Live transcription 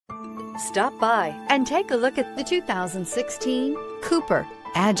Stop by and take a look at the 2016 Cooper.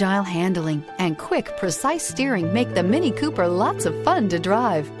 Agile handling and quick, precise steering make the Mini Cooper lots of fun to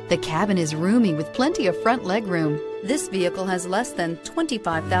drive. The cabin is roomy with plenty of front legroom. This vehicle has less than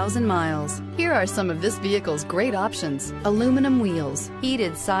 25,000 miles. Here are some of this vehicle's great options: aluminum wheels,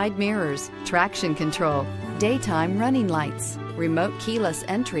 heated side mirrors, traction control, daytime running lights, remote keyless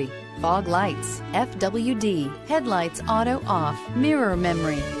entry, fog lights, FWD, headlights auto off, mirror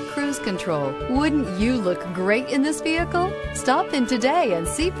memory, cruise control. Wouldn't you look great in this vehicle? Stop in today and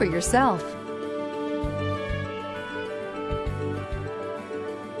see for yourself.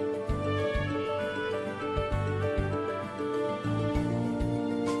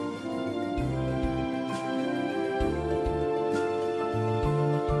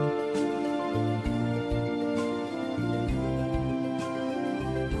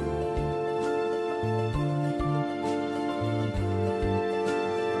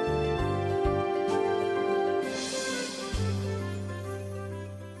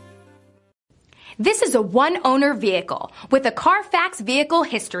 This is a one-owner vehicle with a Carfax Vehicle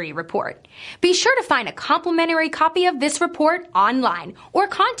History Report. Be sure to find a complimentary copy of this report online or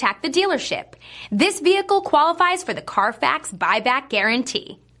contact the dealership. This vehicle qualifies for the Carfax Buyback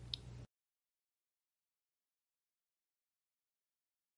Guarantee.